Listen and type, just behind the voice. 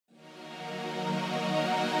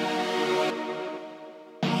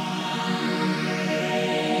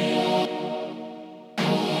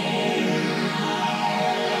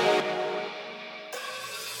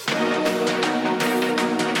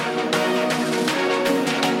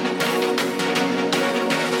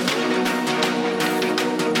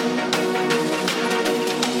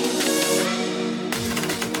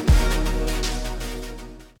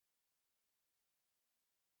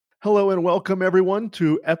and welcome everyone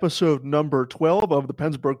to episode number 12 of the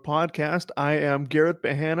Pennsburg podcast. I am Garrett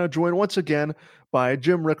Bahana, joined once again by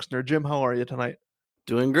Jim Rixner. Jim, how are you tonight?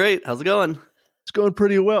 Doing great. How's it going? It's going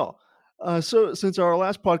pretty well. So since our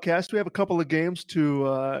last podcast, we have a couple of games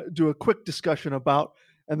to do a quick discussion about,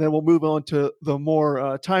 and then we'll move on to the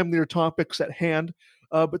more timelier topics at hand.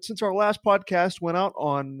 But since our last podcast went out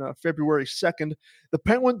on February 2nd, the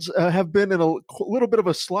Penguins have been in a little bit of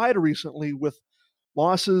a slide recently with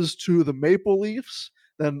losses to the Maple Leafs,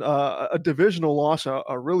 then a divisional loss,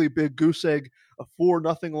 a really big goose egg, a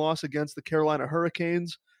 4-0 loss against the Carolina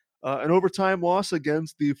Hurricanes, an overtime loss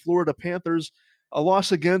against the Florida Panthers, a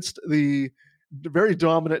loss against the very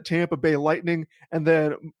dominant Tampa Bay Lightning, and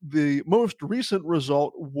then the most recent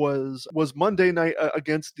result was Monday night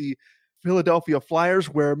against the Philadelphia Flyers,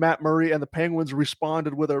 where Matt Murray and the Penguins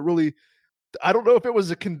responded with a really, I don't know if it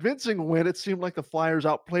was a convincing win. It seemed like the Flyers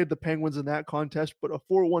outplayed the Penguins in that contest, but a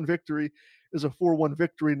 4-1 victory is a 4-1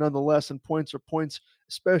 victory nonetheless, and points are points,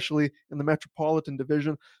 especially in the Metropolitan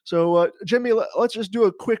Division. So, Jimmy, let's just do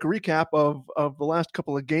a quick recap of the last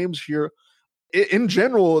couple of games here. In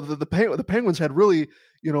general, the Penguins had really,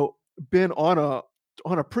 been on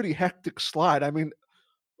a pretty hectic slide. I mean,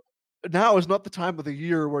 now is not the time of the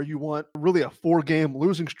year where you want really a 4-game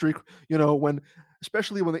losing streak,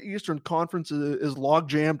 especially when the Eastern Conference is log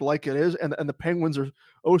jammed like it is, and the Penguins are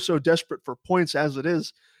oh so desperate for points as it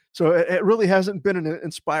is. So it really hasn't been an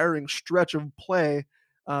inspiring stretch of play,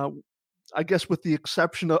 I guess, with the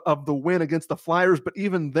exception of the win against the Flyers. But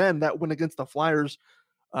even then, that win against the Flyers,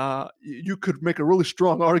 you could make a really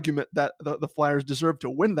strong argument that the Flyers deserve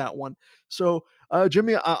to win that one. So,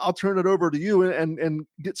 Jimmy, I'll turn it over to you and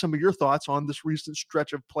get some of your thoughts on this recent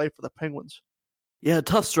stretch of play for the Penguins. Yeah,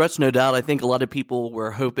 tough stretch, no doubt. I think a lot of people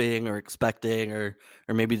were hoping or expecting or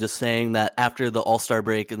maybe just saying that after the All-Star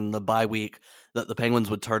break and the bye week that the Penguins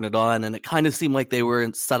would turn it on, and it kind of seemed like they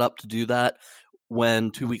weren't set up to do that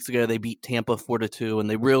when 2 weeks ago they beat Tampa 4-2, and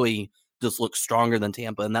they really just looked stronger than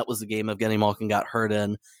Tampa, and that was the game Evgeny Malkin got hurt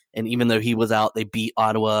in, and even though he was out, they beat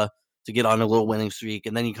Ottawa to get on a little winning streak,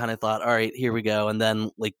 and then you kind of thought, all right, here we go, and then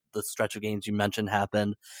like the stretch of games you mentioned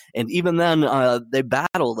happened, and even then they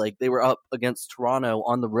battled, like they were up against Toronto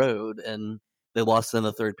on the road, and they lost in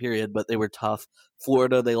the third period, but they were tough.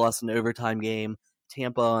 Florida, they lost an overtime game.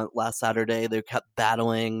 Tampa last Saturday, they kept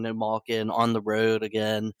battling, no Malkin on the road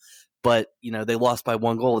again, but they lost by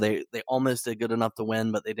 1 goal. They almost did good enough to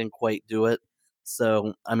win, but they didn't quite do it.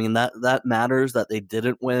 So, I mean, that matters that they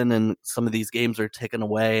didn't win, and some of these games are ticking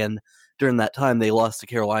away. And during that time, they lost to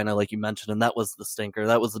Carolina, like you mentioned, and that was the stinker.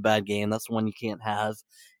 That was the bad game. That's the one you can't have.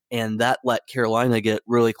 And that let Carolina get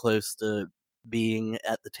really close to being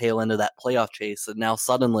at the tail end of that playoff chase. And now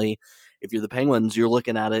suddenly, if you're the Penguins, you're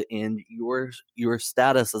looking at it, and your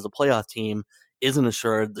status as a playoff team isn't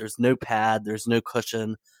assured. There's no pad. There's no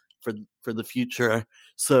cushion for the future.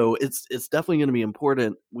 So it's definitely going to be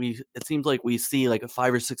important. It seems like we see like a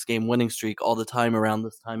 5 or 6 game winning streak all the time around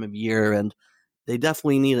this time of year, and they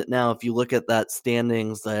definitely need it now. If you look at that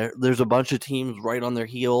standings, there's a bunch of teams right on their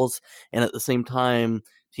heels, and at the same time,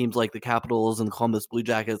 teams like the Capitals and Columbus Blue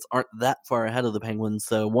Jackets aren't that far ahead of the Penguins.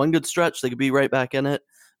 So one good stretch, they could be right back in it.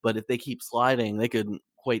 But if they keep sliding, they could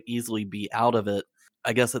quite easily be out of it.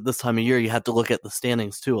 I guess at this time of year, you have to look at the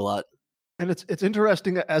standings too a lot. And it's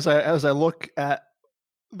interesting as I look at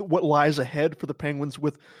what lies ahead for the Penguins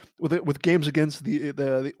with games against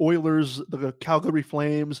the Oilers, the Calgary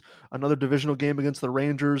Flames, another divisional game against the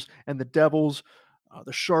Rangers and the Devils,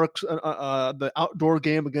 the Sharks, the outdoor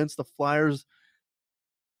game against the Flyers.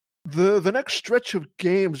 The next stretch of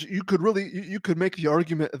games, you could make the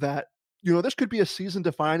argument that this could be a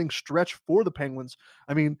season-defining stretch for the Penguins.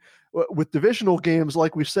 I mean, with divisional games,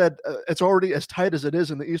 like we said, it's already as tight as it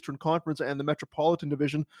is in the Eastern Conference and the Metropolitan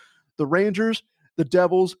Division. The Rangers, the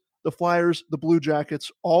Devils, the Flyers, the Blue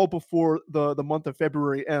Jackets, all before the month of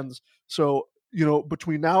February ends. So,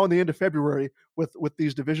 between now and the end of February, with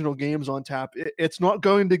these divisional games on tap, it's not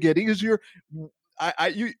going to get easier.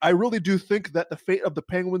 I really do think that the fate of the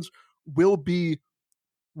Penguins will be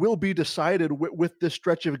decided with this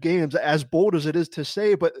stretch of games, as bold as it is to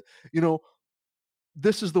say. But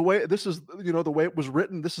this is the way the way it was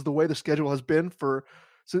written. This is the way the schedule has been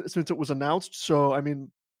since it was announced. So I mean,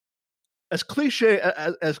 as cliche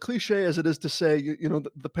as it is to say,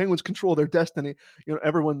 the Penguins control their destiny.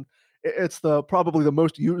 Everyone, it's probably the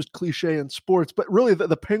most used cliche in sports, but really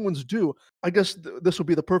the Penguins do. I guess this will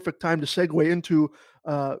be the perfect time to segue into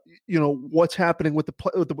what's happening with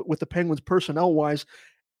the Penguins personnel wise,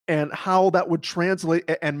 and how that would translate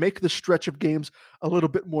and make the stretch of games a little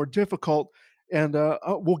bit more difficult. And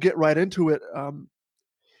we'll get right into it.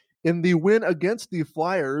 In the win against the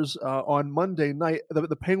Flyers on Monday night,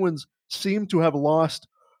 the Penguins seem to have lost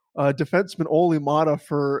defenseman Olli Maatta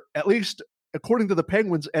for, at least according to the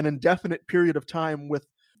Penguins, an indefinite period of time with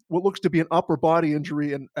what looks to be an upper body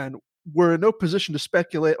injury, and we're in no position to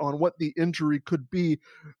speculate on what the injury could be.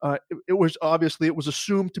 It was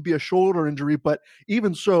assumed to be a shoulder injury, but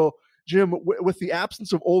even so, Jim, with the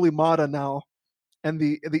absence of Olli Maatta now and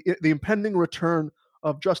the impending return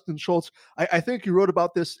of Justin Schultz, I think you wrote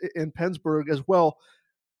about this in Pennsburg as well.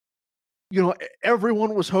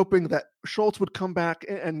 Everyone was hoping that Schultz would come back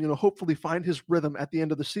and hopefully find his rhythm at the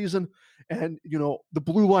end of the season, and the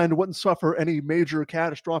blue line wouldn't suffer any major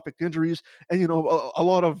catastrophic injuries. And a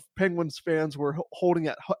lot of Penguins fans were holding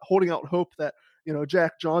out hope that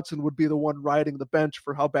Jack Johnson would be the one riding the bench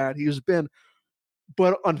for how bad he's been.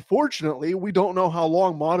 But unfortunately, we don't know how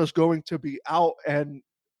long Maatta's going to be out. And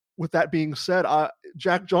with that being said,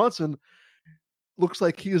 Jack Johnson looks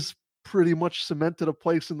like he's pretty much cemented a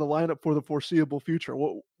place in the lineup for the foreseeable future.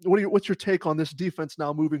 What's your take on this defense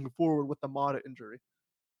now moving forward with the Maatta injury?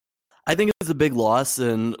 I think it's a big loss,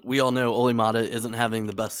 and we all know Olli Maatta isn't having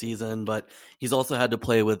the best season, but he's also had to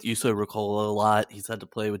play with Juuso Riikola a lot. He's had to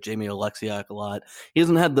play with Jamie Oleksiak a lot. He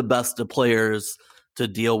hasn't had the best of players to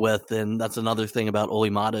deal with, and that's another thing about Olli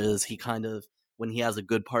Maatta is he kind of, when he has a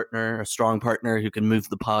good partner, a strong partner who can move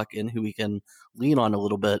the puck and who he can lean on a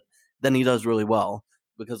little bit, then he does really well.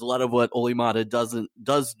 Because a lot of what Olli Maatta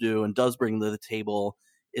does do and does bring to the table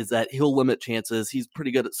is that he'll limit chances. He's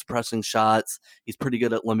pretty good at suppressing shots. He's pretty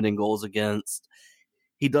good at limiting goals against.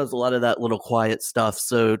 He does a lot of that little quiet stuff.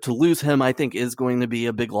 So to lose him, I think, is going to be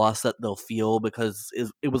a big loss that they'll feel, because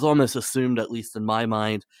it was almost assumed, at least in my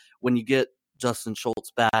mind, when you get Justin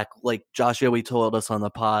Schultz back, like Josh Yowie told us on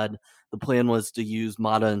the pod, the plan was to use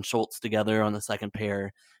Maatta and Schultz together on the second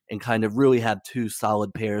pair and kind of really have two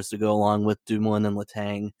solid pairs to go along with Dumoulin and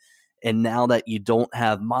Letang. And now that you don't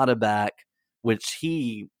have Maatta back, which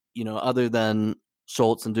he, other than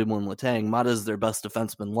Schultz and Dumoulin and Letang, Maatta is their best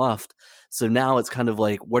defenseman left. So now it's kind of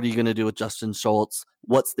like, what are you going to do with Justin Schultz?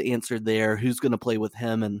 What's the answer there? Who's going to play with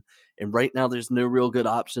him? And right now there's no real good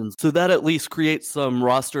options. So that at least creates some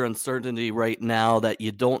roster uncertainty right now, that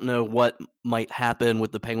you don't know what might happen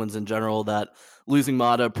with the Penguins in general, that losing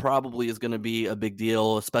Maatta probably is going to be a big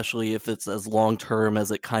deal, especially if it's as long-term as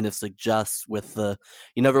it kind of suggests with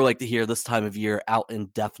you never like to hear this time of year out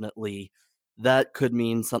indefinitely. That could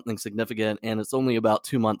mean something significant, and it's only about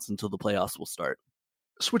 2 months until the playoffs will start.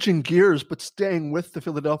 Switching gears, but staying with the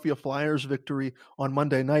Philadelphia Flyers victory on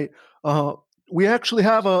Monday night, we actually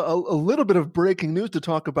have a little bit of breaking news to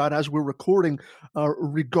talk about as we're recording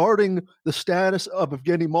regarding the status of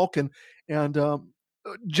Evgeny Malkin. And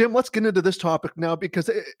Jim, let's get into this topic now, because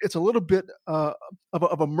it's a little bit of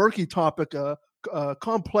a murky topic,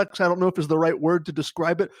 complex. I don't know if is the right word to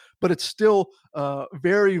describe it, but it's still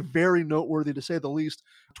very, very noteworthy, to say the least.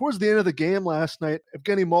 Towards the end of the game last night,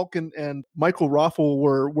 Evgeny Malkin and Michael Raffl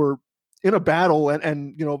were in a battle,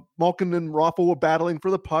 and Malkin and Raffl were battling for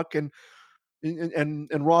the puck, and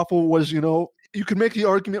Raffl was, you could make the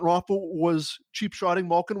argument Raffl was cheap shotting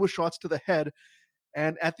Malkin with shots to the head.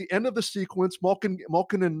 And at the end of the sequence, Malkin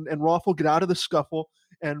and Raffl get out of the scuffle,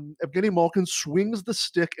 and Evgeny Malkin swings the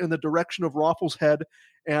stick in the direction of Raffl's head.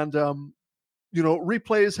 And,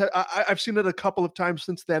 replays, I've seen it a couple of times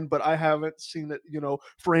since then, but I haven't seen it,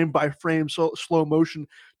 frame by frame, so slow motion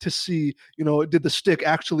to see, did the stick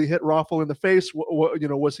actually hit Raffl in the face?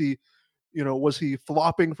 Was he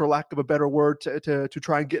flopping, for lack of a better word, to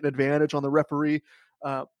try and get an advantage on the referee?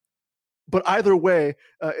 But either way,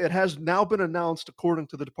 it has now been announced, according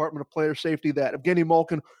to the Department of Player Safety, that Evgeny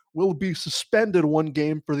Malkin will be suspended one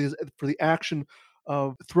game for the action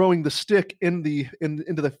of throwing the stick into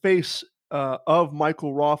the face of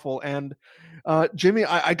Michael Raffl. And Jimmy,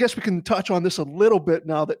 I guess we can touch on this a little bit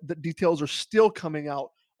now that the details are still coming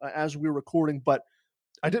out as we're recording. But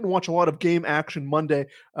I didn't watch a lot of game action Monday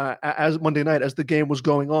night as the game was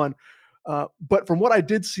going on. But from what I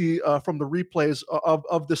did see from the replays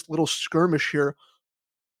of this little skirmish here,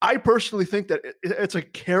 I personally think that it's a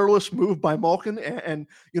careless move by Malkin. And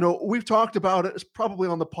we've talked about it, it's probably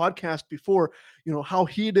on the podcast before, how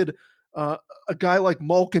heated a guy like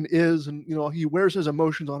Malkin is. And, he wears his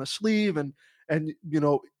emotions on his sleeve. And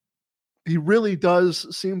he really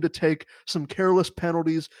does seem to take some careless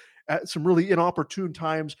penalties at some really inopportune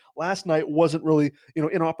times. Last night wasn't really,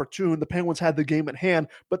 inopportune. The Penguins had the game at hand,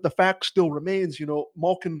 but the fact still remains,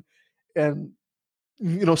 Malkin, and,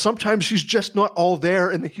 sometimes he's just not all there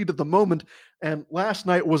in the heat of the moment. And last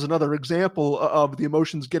night was another example of the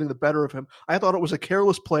emotions getting the better of him. I thought it was a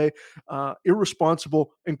careless play,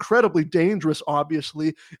 irresponsible, incredibly dangerous,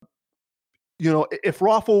 obviously. if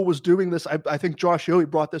Raffl was doing this, I think Josh Yohe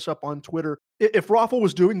brought this up on Twitter. If Raffl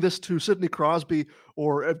was doing this to Sidney Crosby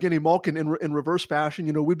or Evgeny Malkin in reverse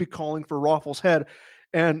fashion, we'd be calling for Raffl's head.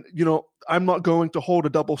 And, I'm not going to hold a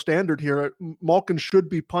double standard here. Malkin should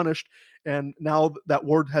be punished. And now that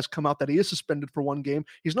word has come out that he is suspended for 1 game.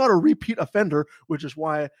 He's not a repeat offender, which is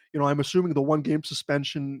why, I'm assuming the 1 game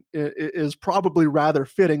suspension is probably rather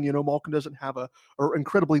fitting. Malkin doesn't have a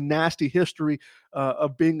incredibly nasty history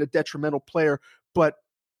of being a detrimental player. But,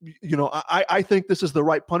 I think this is the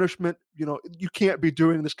right punishment. You can't be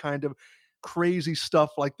doing this kind of crazy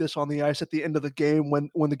stuff like this on the ice at the end of the game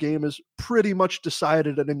when the game is pretty much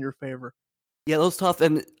decided and in your favor. Yeah, that was tough.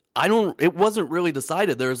 And it wasn't really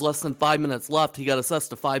decided. There was less than 5 minutes left. He got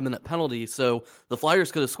assessed a 5-minute penalty. So the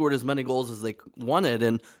Flyers could have scored as many goals as they wanted.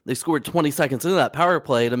 And they scored 20 seconds into that power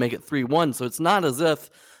play to make it 3-1. So it's not as if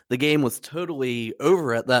the game was totally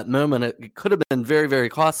over at that moment. It could have been very, very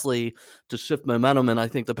costly to shift momentum. And I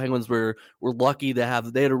think the Penguins were lucky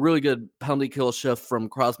to they had a really good penalty kill shift from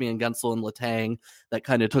Crosby and Gensel and Letang that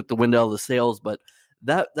kind of took the wind out of the sails. But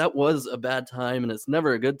that was a bad time, and it's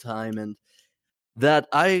never a good time. And that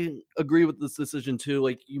I agree with this decision too.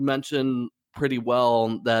 Like you mentioned pretty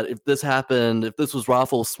well, that if this happened, if this was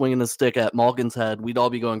Raffl swinging a stick at Malkin's head, we'd all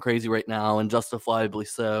be going crazy right now, and justifiably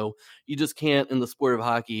so. You just can't, in the sport of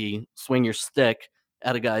hockey, swing your stick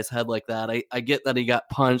at a guy's head like that. I get that he got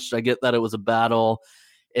punched. I get that it was a battle,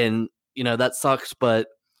 and that sucks, but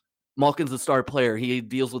Malkin's a star player. He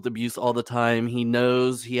deals with abuse all the time. He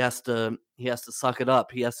knows he has to suck it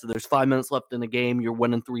up. There's 5 minutes left in the game. You're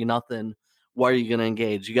winning 3-0. Why are you going to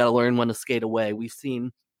engage? You got to learn when to skate away. We've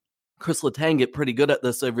seen Chris Letang get pretty good at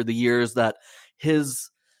this over the years, that his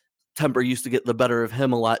temper used to get the better of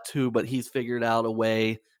him a lot too, but he's figured out a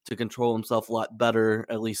way to control himself a lot better,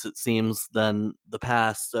 at least it seems, than the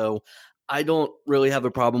past. So I don't really have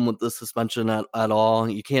a problem with the suspension at all.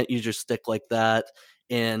 You can't use your stick like that.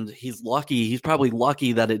 And he's probably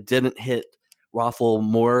lucky that it didn't hit Raffl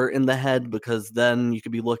more in the head, because then you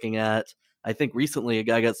could be looking at, I think recently a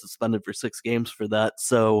guy got suspended for 6 games for that.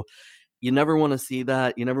 So you never want to see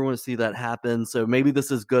that. You never want to see that happen. So maybe this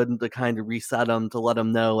is good to kind of reset him, to let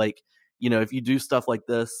him know, like, if you do stuff like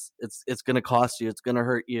this, it's going to cost you. It's going to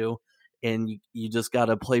hurt you. And you just got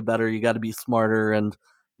to play better. You got to be smarter. And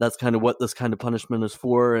that's kind of what this kind of punishment is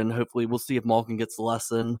for. And hopefully we'll see if Malkin gets the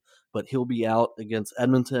lesson. But he'll be out against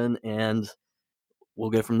Edmonton, and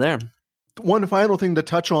we'll go from there. One final thing to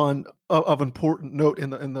touch on of important note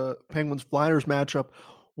in the Penguins Flyers matchup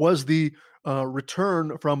was the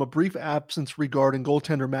return from a brief absence regarding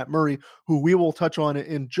goaltender Matt Murray, who we will touch on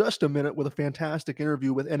in just a minute with a fantastic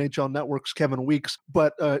interview with NHL Network's Kevin Weeks.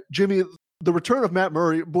 But Jimmy, the return of Matt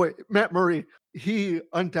Murray, he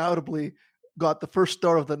undoubtedly got the first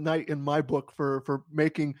star of the night in my book for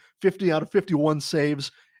making 50 out of 51 saves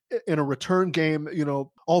in a return game.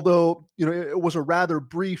 Although it was a rather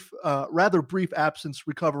brief absence,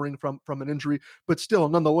 recovering from an injury, but still,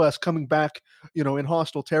 nonetheless, coming back in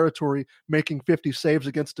hostile territory, making 50 saves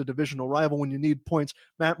against a divisional rival when you need points.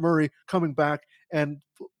 Matt Murray coming back, and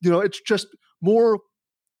it's just more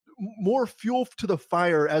fuel to the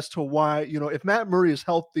fire as to why, if Matt Murray is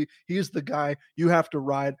healthy, he's the guy you have to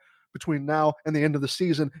ride between now and the end of the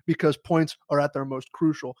season, because points are at their most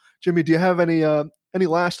crucial. Jimmy, do you have any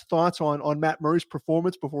last thoughts on Matt Murray's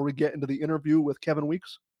performance before we get into the interview with Kevin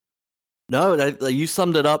Weeks? No, you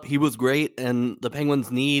summed it up. He was great, and the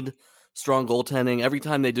Penguins need strong goaltending. Every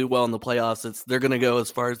time they do well in the playoffs, they're going to go as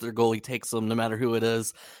far as their goalie takes them, no matter who it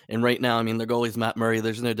is. And right now, their goalie's Matt Murray.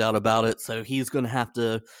 There's no doubt about it. So he's going to have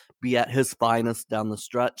to be at his finest down the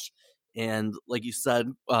stretch. And like you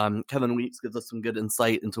said, Kevin Weeks gives us some good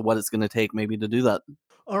insight into what it's going to take maybe to do that.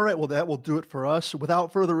 All right, well, that will do it for us.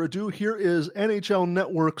 Without further ado, here is NHL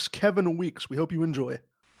Network's Kevin Weeks. We hope you enjoy.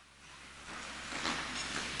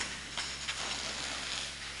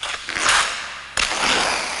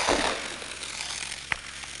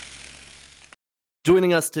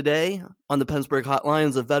 Joining us today on the Pennsburg Hotline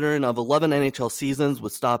is a veteran of 11 NHL seasons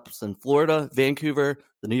with stops in Florida, Vancouver,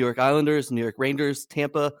 the New York Islanders, New York Rangers,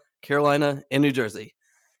 Tampa, Carolina, and New Jersey.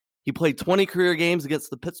 He played 20 career games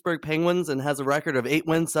against the Pittsburgh Penguins and has a record of 8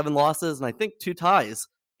 wins, 7 losses, and I think 2 ties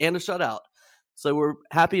and a shutout. So we're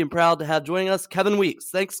happy and proud to have joining us Kevin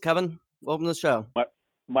Weeks. Thanks, Kevin. Welcome to the show.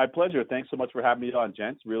 My pleasure. Thanks so much for having me on,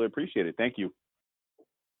 gents. Really appreciate it. Thank you.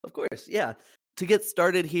 Of course, yeah. To get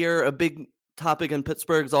started here, a big topic in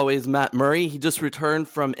Pittsburgh is always Matt Murray. He just returned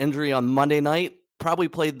from injury on Monday night, probably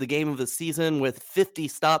played the game of the season with 50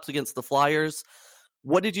 stops against the Flyers.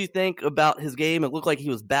 What did you think about his game? It looked like he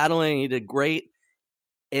was battling. He did great.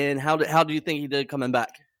 And how do you think he did coming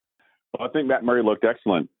back? Well, I think Matt Murray looked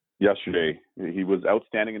excellent. yesterday. He was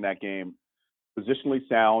outstanding in that game. Positionally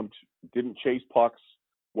sound, didn't chase pucks,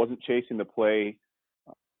 wasn't chasing the play.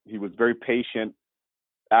 He was very patient,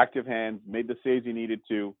 active hands, made the saves he needed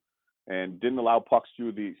to, and didn't allow pucks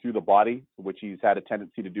through the body, which he's had a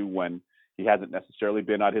tendency to do when he hasn't necessarily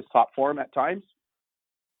been at his top form at times.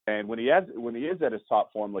 And when he is at his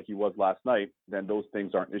top form like he was last night, then those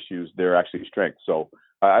things aren't issues; they're actually strengths. So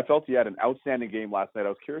I felt he had an outstanding game last night. I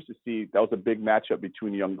was curious to see, that was a big matchup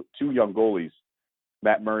between two young goalies.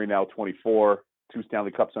 Matt Murray, now 24, 2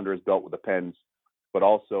 Stanley Cups under his belt with the Pens, but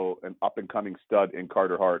also an up-and-coming stud in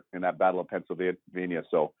Carter Hart in that Battle of Pennsylvania.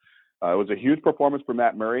 So it was a huge performance for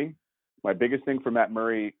Matt Murray. My biggest thing for Matt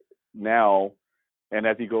Murray now, and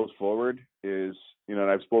as he goes forward, is, and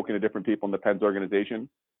I've spoken to different people in the Pens organization,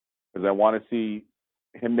 is I want to see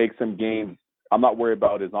him make some gains. I'm not worried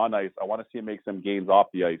about his on ice. I want to see him make some gains off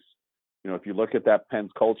the ice. If you look at that Pens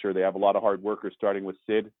culture, they have a lot of hard workers, starting with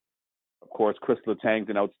Sid. Of course, Chris Letang's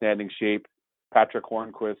in outstanding shape. Patrick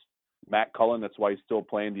Hornquist, Matt Cullen, that's why he's still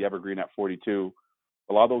playing the Evergreen at 42.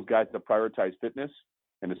 A lot of those guys have prioritized fitness,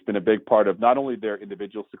 and it's been a big part of not only their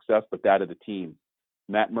individual success, but that of the team.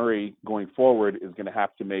 Matt Murray, going forward, is going to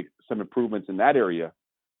have to make some improvements in that area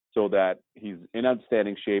so that he's in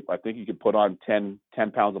outstanding shape. I think he could put on 10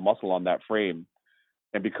 pounds of muscle on that frame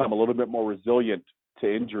and become a little bit more resilient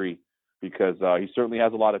to injury, because he certainly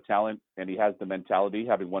has a lot of talent, and he has the mentality,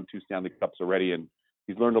 having won 2 Stanley Cups already, and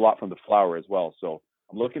he's learned a lot from the Flower as well. So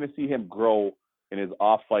I'm looking to see him grow in his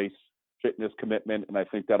off-ice fitness commitment, and I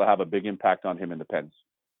think that'll have a big impact on him in the Pens.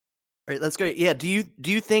 All right, that's great. Yeah, do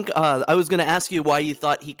you think I was going to ask you why you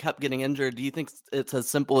thought he kept getting injured? Do you think it's as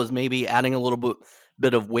simple as maybe adding a little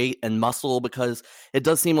bit of weight and muscle? Because it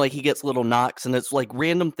does seem like he gets little knocks, and it's like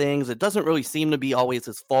random things. It doesn't really seem to be always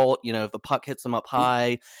his fault, if the puck hits him up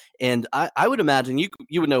high. And I would imagine you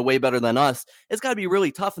would know way better than us. It's got to be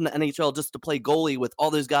really tough in the NHL just to play goalie with all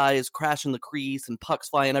those guys crashing the crease and pucks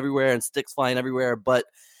flying everywhere and sticks flying everywhere. But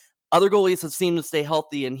other goalies have seemed to stay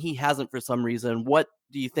healthy, and he hasn't for some reason. What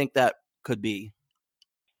do you think that could be?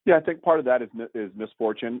 Yeah, I think part of that is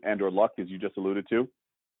misfortune and or luck, as you just alluded to.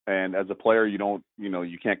 And as a player, you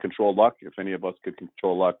can't control luck. If any of us could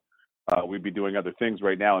control luck, we'd be doing other things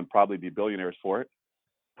right now and probably be billionaires for it.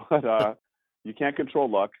 But you can't control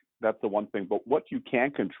luck. That's the one thing. But what you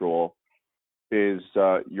can control is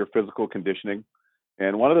your physical conditioning.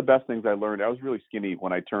 And one of the best things I learned, I was really skinny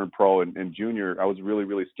when I turned pro. In junior, I was really,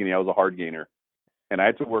 really skinny. I was a hard gainer. And I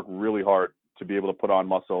had to work really hard to be able to put on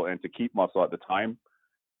muscle and to keep muscle at the time.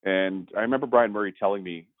 And I remember Brian Murray telling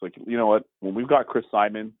me, like, you know what, when we've got Chris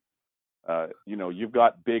Simon, you've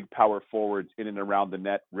got big power forwards in and around the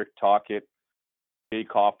net, Rick Tocchet, Jay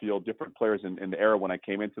Caulfield, different players in the era when I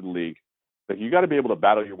came into the league, that you got to be able to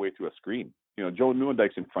battle your way through a screen. Joe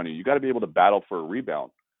Nieuwendyke's in front of you. You got to be able to battle for a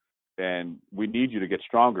rebound. And we need you to get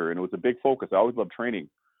stronger. And it was a big focus. I always loved training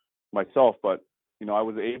myself, but, I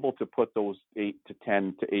was able to put those 8 to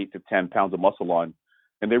 10 pounds of muscle on.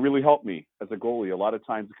 And they really helped me as a goalie. A lot of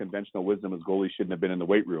times the conventional wisdom is goalies shouldn't have been in the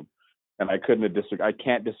weight room. And I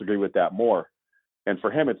can't disagree with that more. And for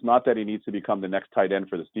him, it's not that he needs to become the next tight end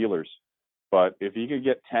for the Steelers, but if he could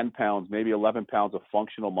get 10 pounds, maybe 11 pounds of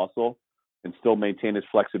functional muscle and still maintain his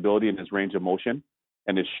flexibility and his range of motion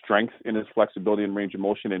and his strength in his flexibility and range of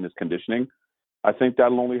motion and his conditioning, I think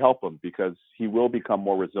that'll only help him, because he will become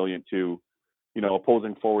more resilient to,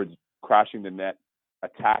 opposing forwards crashing the net,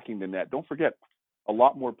 attacking the net. Don't forget, a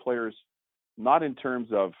lot more players, not in terms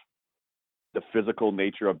of the physical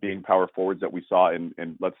nature of being power forwards that we saw in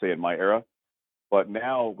let's say in my era, but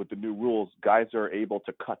now with the new rules, guys are able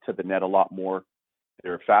to cut to the net a lot more.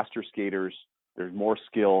 They're faster skaters. There's more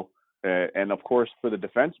skill. And of course, for the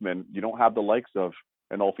defensemen, you don't have the likes of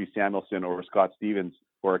an Ulfie Samuelsson or a Scott Stevens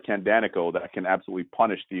or a Ken Danico that can absolutely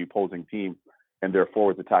punish the opposing team and their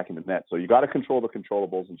forwards attacking the net. So you got to control the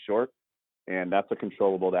controllables in short, and that's a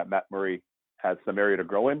controllable that Matt Murray has some area to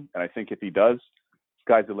grow in. And I think if he does,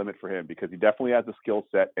 sky's the limit for him, because he definitely has the skill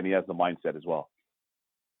set and he has the mindset as well.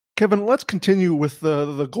 Kevin, let's continue with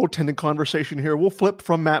the goaltending conversation here. We'll flip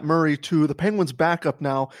from Matt Murray to the Penguins' backup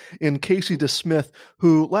now in Casey DeSmith,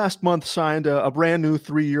 who last month signed a brand new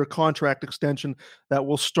 3-year contract extension that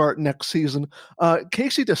will start next season.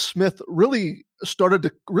 Casey DeSmith really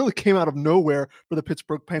came out of nowhere for the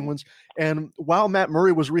Pittsburgh Penguins. And while Matt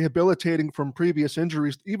Murray was rehabilitating from previous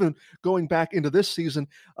injuries, even going back into this season,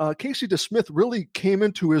 Casey DeSmith really came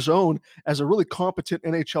into his own as a really competent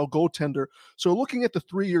NHL goaltender. So looking at the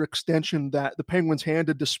 3-year extension that the Penguins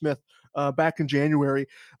handed DeSmith back in January,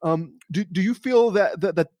 do you feel that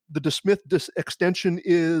the DeSmith extension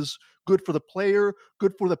is good for the player,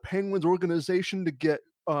 good for the Penguins organization to get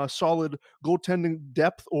solid goaltending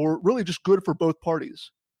depth, or really just good for both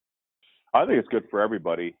parties? I think it's good for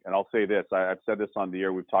everybody. And I'll say this, I've said this on the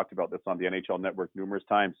air. We've talked about this on the NHL Network numerous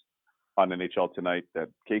times on NHL Tonight, that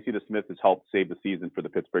Casey DeSmith has helped save the season for the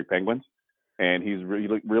Pittsburgh Penguins. And he's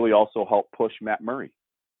really also helped push Matt Murray.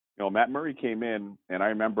 Matt Murray came in, and I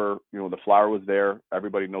remember, the Flower was there.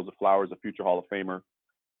 Everybody knows the Flower is a future Hall of Famer.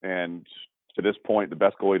 And to this point, the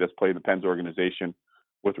best goalie that's played in the Pens organization,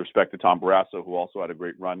 with respect to Tom Barrasso, who also had a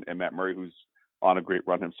great run, and Matt Murray, who's on a great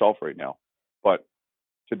run himself right now. But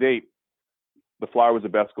to date, the Flower was the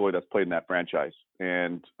best goalie that's played in that franchise.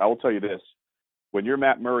 And I will tell you this, when you're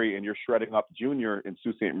Matt Murray and you're shredding up Junior in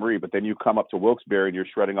Sault Ste. Marie, but then you come up to Wilkes-Barre and you're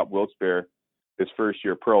shredding up Wilkes-Barre, his first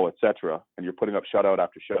year pro, etc., and you're putting up shutout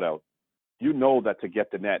after shutout, you know that to get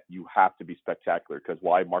the net, you have to be spectacular, because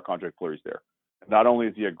why? Marc-Andre Fleury's there. Not only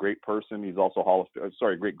is he a great person, he's also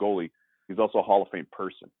a great goalie. He's also a Hall of Fame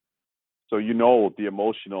person. So the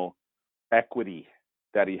emotional equity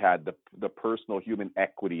that he had, the personal human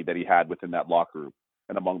equity that he had within that locker room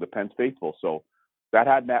and among the Pens faithful. So that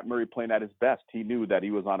had Matt Murray playing at his best. He knew that he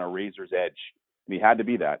was on a razor's edge, and he had to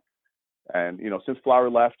be that. And, since Flower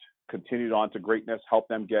left, continued on to greatness, helped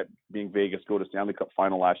them being Vegas, go to Stanley Cup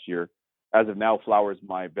final last year. As of now, Flower is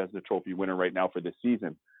my Vezina Trophy winner right now for this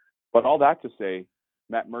season. But all that to say,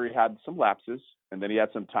 Matt Murray had some lapses, and then he had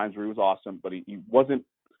some times where he was awesome, but he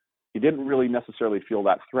didn't really necessarily feel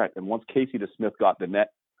that threat. And once Casey DeSmith got the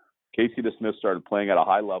net, Casey DeSmith started playing at a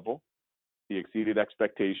high level. He exceeded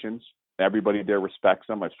expectations. Everybody there respects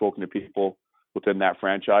him. I've spoken to people within that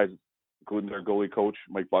franchise, including their goalie coach,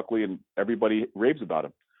 Mike Buckley, and everybody raves about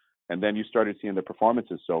him. And then you started seeing the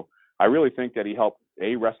performances. So I really think that he helped,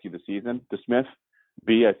 A, rescue the season, DeSmith.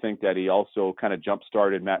 B, I think that he also kind of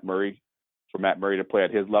jump-started Matt Murray, for Matt Murray to play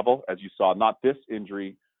at his level, as you saw, not this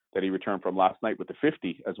injury that he returned from last night with the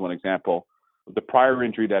 50 as one example, but the prior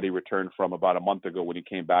injury that he returned from about a month ago when he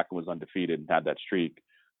came back and was undefeated and had that streak.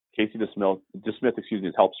 Casey DeSmith,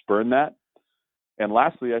 has helped spurn that. And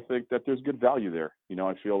lastly, I think that there's good value there.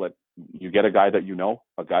 I feel that you get a guy that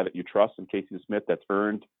a guy that you trust in Casey DeSmith, that's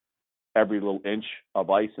earned every little inch of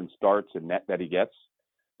ice and starts and net that he gets,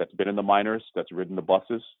 that's been in the minors, that's ridden the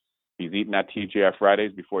buses. He's eaten at TGI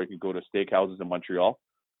Fridays before he could go to steakhouses in Montreal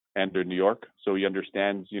and in New York. So he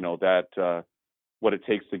understands, that what it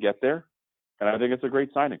takes to get there. And I think it's a great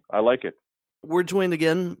signing. I like it. We're joined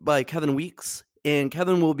again by Kevin Weeks, and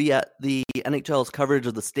Kevin will be at the NHL's coverage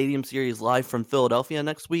of the Stadium Series live from Philadelphia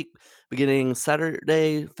next week, beginning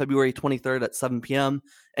Saturday, February 23rd at 7 p.m.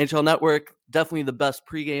 NHL Network, definitely the best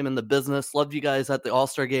pregame in the business. Loved you guys at the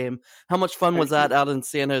All-Star game. How much fun was that out in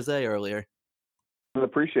San Jose earlier? I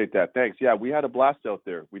appreciate that. Thanks. Yeah, we had a blast out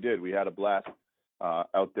there. We did. We had a blast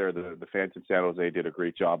out there. The fans in San Jose did a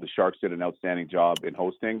great job. The Sharks did an outstanding job in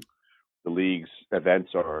hosting. The league's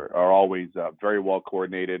events are always very well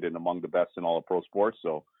coordinated and among the best in all of pro sports.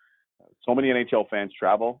 So many NHL fans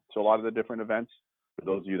travel to a lot of the different events. For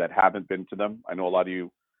those of you that haven't been to them, I know a lot of you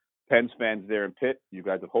Pens fans there in Pitt, you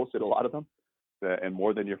guys have hosted a lot of them and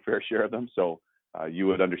more than your fair share of them. So you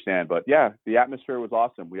would understand. But yeah, the atmosphere was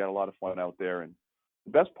awesome. We had a lot of fun out there. And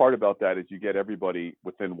the best part about that is you get everybody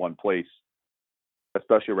within one place,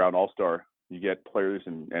 especially around All-Star. You get players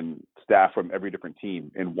and staff from every different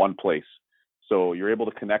team in one place. So you're able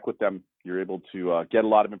to connect with them. You're able to get a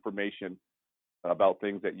lot of information about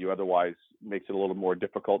things that you otherwise makes it a little more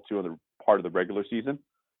difficult to in the part of the regular season,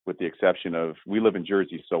 with the exception of, we live in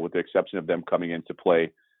Jersey, so with the exception of them coming in to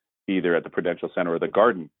play either at the Prudential Center or the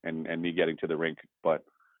Garden and me getting to the rink. But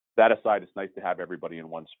that aside, it's nice to have everybody in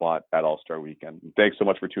one spot at All-Star Weekend. Thanks so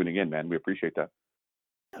much for tuning in, man. We appreciate that.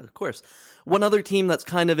 Yeah, of course. One other team that's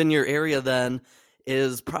kind of in your area then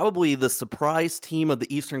is probably the surprise team of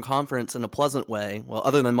the Eastern Conference in a pleasant way. Well,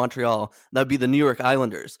 other than Montreal, that would be the New York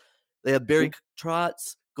Islanders. They have Barry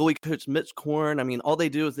Trotz, goalie coach Mitch Korn. I mean, all they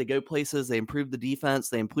do is they go places, they improve the defense,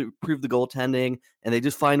 they improve the goaltending, and they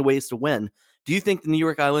just find ways to win. Do you think the New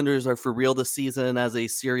York Islanders are for real this season as a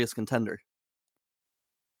serious contender?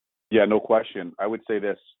 Yeah, no question. I would say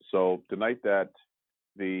this. So the night that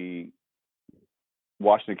the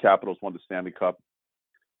Washington Capitals won the Stanley Cup,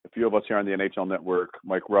 a few of us here on the NHL Network,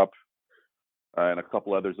 Mike Rupp, and a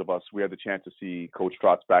couple others of us, we had the chance to see Coach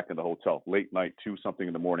Trotz back in the hotel, late night, 2-something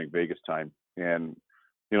in the morning, Vegas time. And,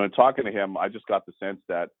 in talking to him, I just got the sense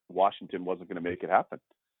that Washington wasn't going to make it happen.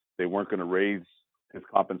 They weren't going to raise his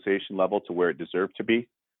compensation level to where it deserved to be.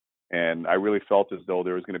 And I really felt as though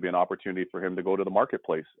there was going to be an opportunity for him to go to the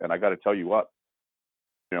marketplace. And I got to tell you what,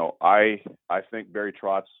 I think Barry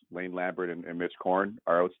Trotz, Lane Lambert, and Mitch Korn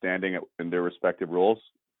are outstanding in their respective roles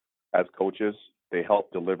as coaches. They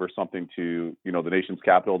helped deliver something to, the nation's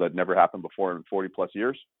capital that never happened before in 40 plus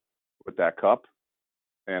years with that cup.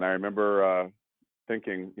 And I remember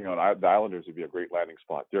thinking, the Islanders would be a great landing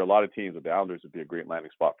spot. There are a lot of teams, but the Islanders would be a great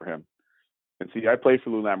landing spot for him. And see, I played for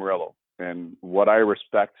Lou Lamoriello. And what I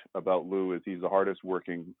respect about Lou is he's the hardest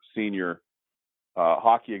working senior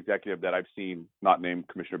hockey executive that I've seen, not named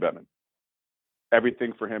Commissioner Bettman.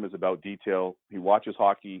 Everything for him is about detail. He watches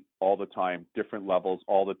hockey all the time, different levels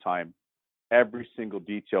all the time. Every single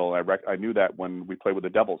detail. I knew that when we played with the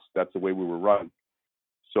Devils. That's the way we were run.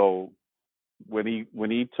 So when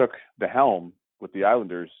he took the helm with the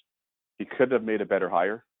Islanders, he could have made a better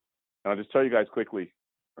hire. And I'll just tell you guys quickly,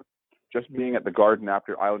 just being at the Garden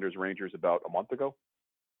after Islanders Rangers about a month ago,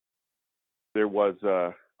 there was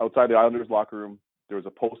outside the Islanders locker room, there was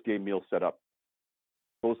a post-game meal set up.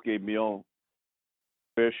 Post-game meal,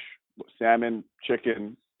 fish, salmon,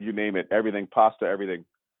 chicken, you name it, everything, pasta, everything,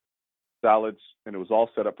 salads, and it was all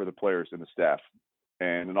set up for the players and the staff.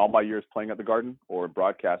 And in all my years playing at the Garden or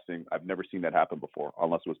broadcasting, I've never seen that happen before,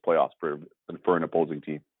 unless it was playoffs for an opposing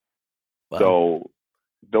team. Wow. So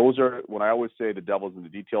those are, when I always say the devil's in the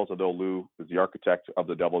details, although Lou is the architect of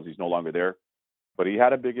the Devils, he's no longer there. But he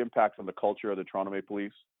had a big impact on the culture of the Toronto Maple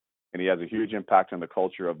Leafs, and he has a huge impact on the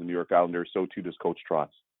culture of the New York Islanders. So too does Coach Trotz.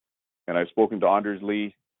 And I've spoken to Anders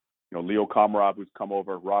Lee, Leo Komarov, who's come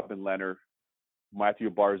over, Robin Leonard, Matthew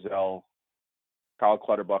Barzell, Kyle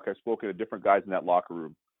Clutterbuck. I've spoken to different guys in that locker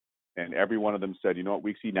room, and every one of them said, you know what,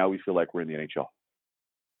 Weeksy, now we feel like we're in the NHL.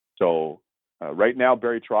 So right now,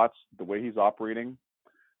 Barry Trotz, the way he's operating,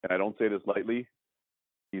 and I don't say this lightly,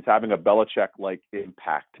 he's having a Belichick-like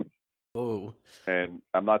impact. Oh. And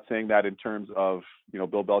I'm not saying that in terms of,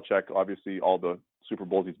 Bill Belichick, obviously all the Super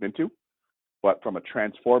Bowls he's been to, but from a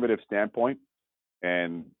transformative standpoint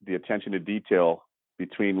and the attention to detail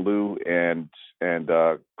between Lou and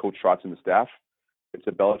Coach Trotz and the staff, it's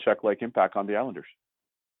a Belichick-like impact on the Islanders,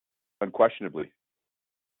 unquestionably.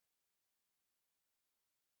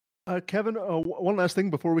 Kevin, one last thing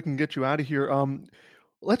before we can get you out of here.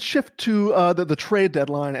 Let's shift to the trade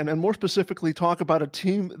deadline and more specifically talk about a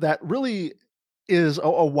team that really is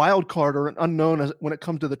a wild card or an unknown when it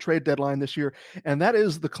comes to the trade deadline this year, and that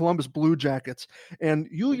is the Columbus Blue Jackets. And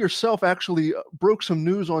you yourself actually broke some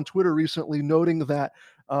news on Twitter recently noting that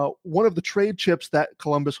one of the trade chips that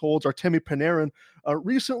Columbus holds, Artemi Panarin,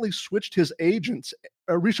 recently switched his agent,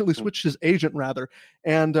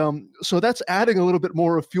 and so that's adding a little bit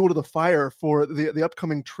more of fuel to the fire for the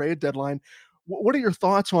upcoming trade deadline. What are your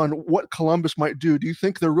thoughts on what Columbus might do? Do you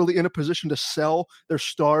think they're really in a position to sell their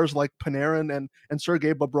stars like Panarin and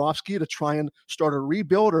Sergei Bobrovsky to try and start a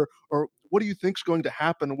rebuild, or what do you think is going to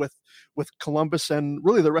happen with Columbus and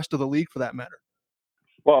really the rest of the league for that matter?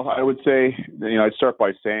 Well, I would say, I'd start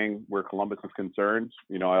by saying where Columbus is concerned,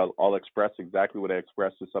 I'll express exactly what I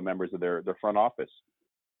expressed to some members of their front office.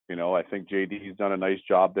 I think JD's done a nice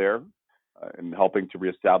job there in helping to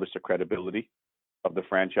reestablish the credibility of the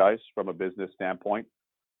franchise from a business standpoint.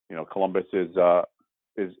 Columbus is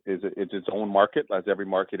its own market, as every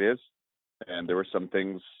market is, and there were some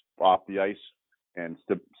things off the ice and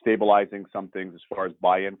stabilizing some things as far as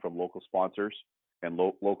buy-in from local sponsors and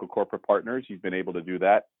local corporate partners. He's been able to do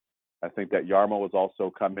that. I think that Jarmo has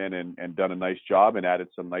also come in and done a nice job and added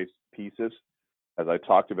some nice pieces, as I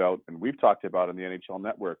talked about and we've talked about in the NHL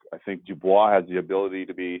Network. I think Dubois has the ability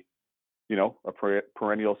to be a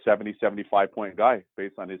perennial 70, 75-point guy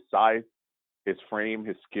based on his size, his frame,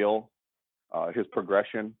 his skill, his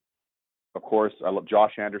progression. Of course, I love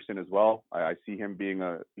Josh Anderson as well. I see him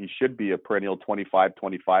he should be a perennial 25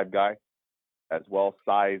 guy as well.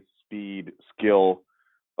 Size, speed, skill,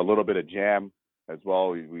 a little bit of jam as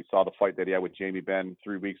well. We saw the fight that he had with Jamie Benn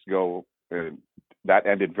 3 weeks ago, and that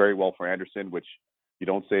ended very well for Anderson, which you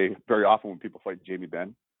don't say very often when people fight Jamie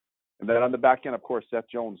Benn. And then on the back end, of course, Seth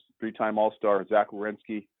Jones, 3-time All-Star, Zach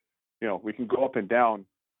Werenski. We can go up and down.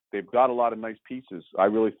 They've got a lot of nice pieces. I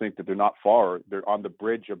really think that they're not far. They're on the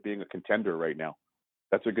bridge of being a contender right now.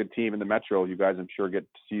 That's a good team in the Metro. You guys, I'm sure,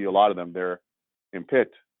 get to see a lot of them there in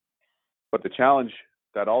Pitt. But the challenge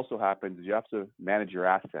that also happens is you have to manage your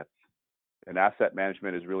assets. And asset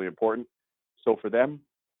management is really important. So for them,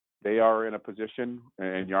 they are in a position,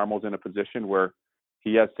 and Jarmo's in a position where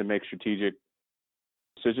he has to make strategic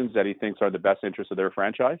decisions that he thinks are the best interest of their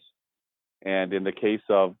franchise. And in the case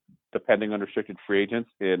of the pending unrestricted free agents,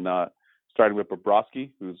 starting with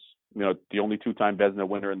Bobrovsky, who's the only 2-time Vezina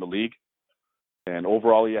winner in the league, and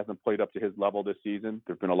overall he hasn't played up to his level this season.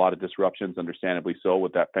 There've been a lot of disruptions, understandably so,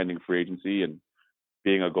 with that pending free agency and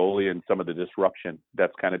being a goalie and some of the disruption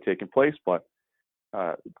that's kind of taken place. But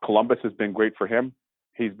Columbus has been great for him.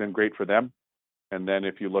 He's been great for them. And then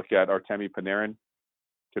if you look at Artemi Panarin,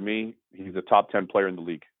 To me, he's a top 10 player in the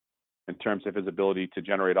league in terms of his ability to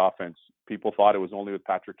generate offense. People thought it was only with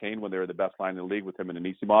Patrick Kane when they were the best line in the league with him and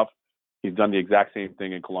Anisimov. He's done the exact same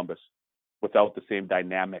thing in Columbus without the same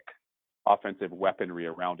dynamic offensive weaponry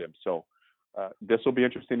around him. So this will be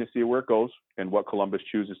interesting to see where it goes and what Columbus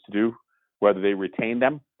chooses to do, whether they retain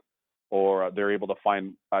them or they're able to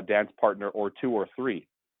find a dance partner or two or three.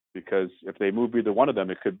 Because if they move either one of them,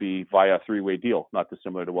 it could be via a three-way deal, not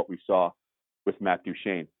dissimilar to what we saw with Matt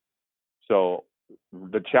Duchene. So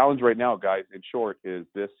the challenge right now, guys, in short, is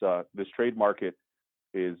this trade market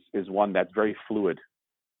is one that's very fluid.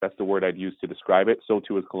 That's the word I'd use to describe it. So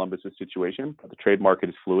too is Columbus's situation. But the trade market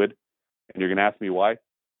is fluid. And you're going to ask me why?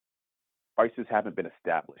 Prices haven't been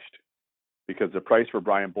established. Because the price for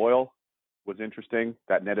Brian Boyle was interesting.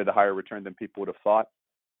 That netted a higher return than people would have thought.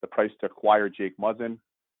 The price to acquire Jake Muzzin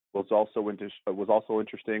was also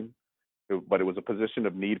interesting. But it was a position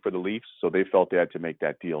of need for the Leafs, so they felt they had to make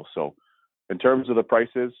that deal. So in terms of the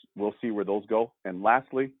prices, we'll see where those go. And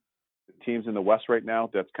lastly, the teams in the West right now,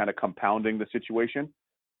 that's kind of compounding the situation.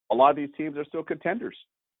 A lot of these teams are still contenders,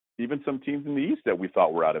 even some teams in the East that we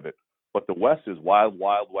thought were out of it. But the West is wild,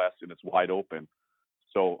 wild West, and it's wide open.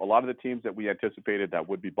 So a lot of the teams that we anticipated that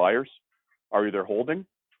would be buyers are either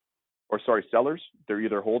sellers. They're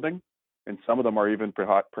either holding, and some of them are even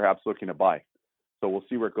perhaps looking to buy. So we'll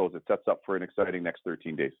see where it goes. It sets up for an exciting next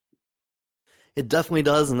 13 days. It definitely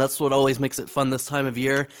does, and that's what always makes it fun this time of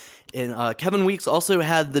year. And Kevin Weeks also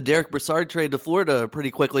had the Derek Brassard trade to Florida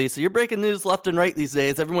pretty quickly, so you're breaking news left and right these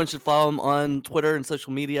days. Everyone should follow him on Twitter and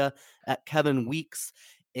social media at Kevin Weeks.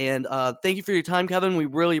 And thank you for your time, Kevin. We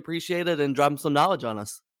really appreciate it, and dropping some knowledge on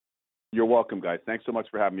us. You're welcome, guys. Thanks so much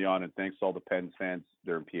for having me on, and thanks to all the Pens fans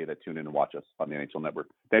there in PA that tune in and watch us on the NHL Network.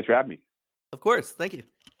 Thanks for having me. Of course. Thank you.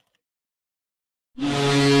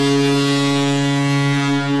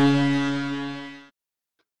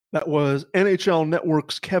 That was NHL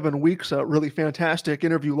Network's Kevin Weeks, a really fantastic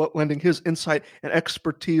interview lending his insight and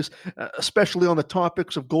expertise, especially on the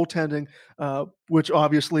topics of goaltending, which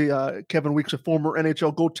obviously Kevin Weeks, a former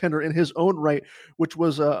NHL goaltender in his own right, which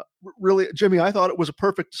was really, Jimmy, I thought it was a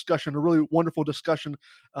perfect discussion, a really wonderful discussion,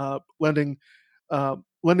 lending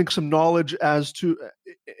some knowledge as to,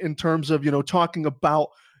 in terms of, talking about,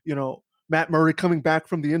 Matt Murray coming back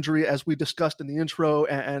from the injury, as we discussed in the intro,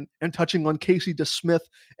 and touching on Casey DeSmith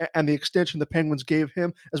and the extension the Penguins gave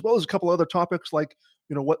him, as well as a couple other topics like,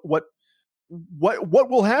 what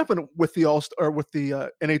will happen with the All-Star, with the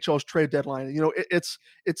NHL's trade deadline. It's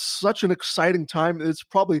such an exciting time. It's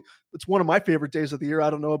one of my favorite days of the year. I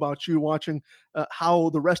don't know about you, watching how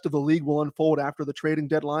the rest of the league will unfold after the trading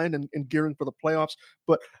deadline and gearing for the playoffs.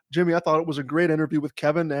 But Jimmy, I thought it was a great interview with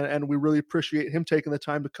Kevin, and we really appreciate him taking the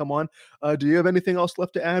time to come on. Do you have anything else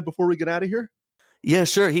left to add before we get out of here? Yeah,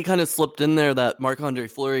 sure. He kind of slipped in there that Marc-Andre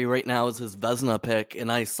Fleury right now is his Vezina pick,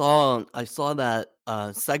 and I saw that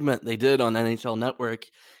segment they did on NHL Network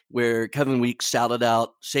where Kevin Weeks shouted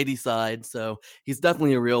out Shady Side, so he's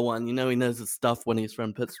definitely a real one. He knows his stuff when he's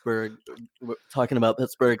from Pittsburgh, talking about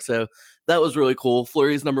Pittsburgh, so that was really cool.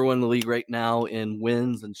 Fleury's number one in the league right now in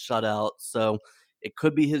wins and shutouts, so it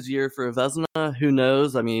could be his year for a Vezina. Who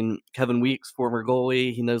knows? I mean, Kevin Weeks, former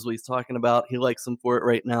goalie, he knows what he's talking about. He likes him for it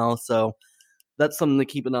right now, so that's something to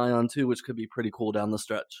keep an eye on too, which could be pretty cool down the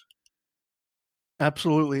stretch.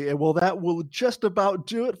 Absolutely. Well, that will just about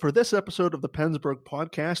do it for this episode of the Pennsburg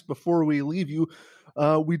Podcast. Before we leave you,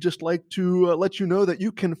 we'd just like to let you know that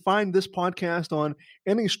you can find this podcast on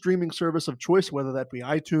any streaming service of choice, whether that be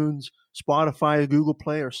iTunes, Spotify, Google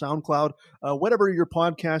Play, or SoundCloud, whatever your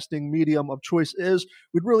podcasting medium of choice is.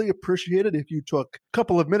 We'd really appreciate it if you took a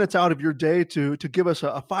couple of minutes out of your day to give us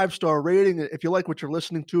a 5-star rating. If you like what you're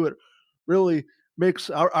listening to, it really makes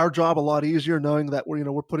our job a lot easier, knowing that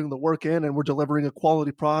we're putting the work in and we're delivering a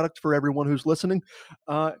quality product for everyone who's listening.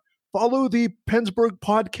 Follow the Pennsburg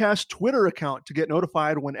Podcast Twitter account to get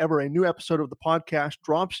notified whenever a new episode of the podcast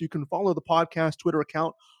drops. You can follow the podcast Twitter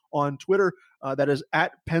account on Twitter. That is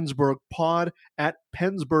at Pennsburg Pod, at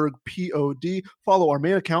Pennsburg POD. Follow our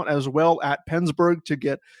main account as well at Pennsburg to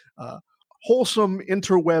get wholesome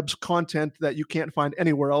interwebs content that you can't find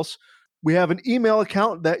anywhere else. We have an email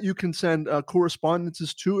account that you can send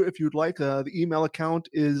correspondences to if you'd like. The email account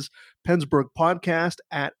is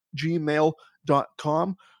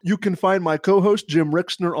pennsburgpodcast@gmail.com. You can find my co-host Jim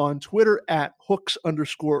Rixner on Twitter at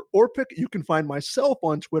hooks_orpik. You can find myself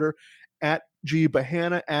on Twitter at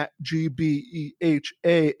gbehana, at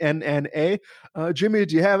GBEHANNA. Jimmy,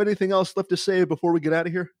 do you have anything else left to say before we get out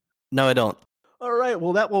of here? No, I don't. All right,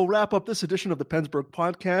 well, that will wrap up this edition of the Pennsburg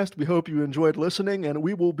Podcast. We hope you enjoyed listening, and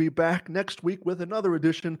we will be back next week with another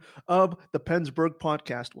edition of the Pennsburg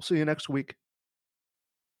Podcast. We'll see you next week.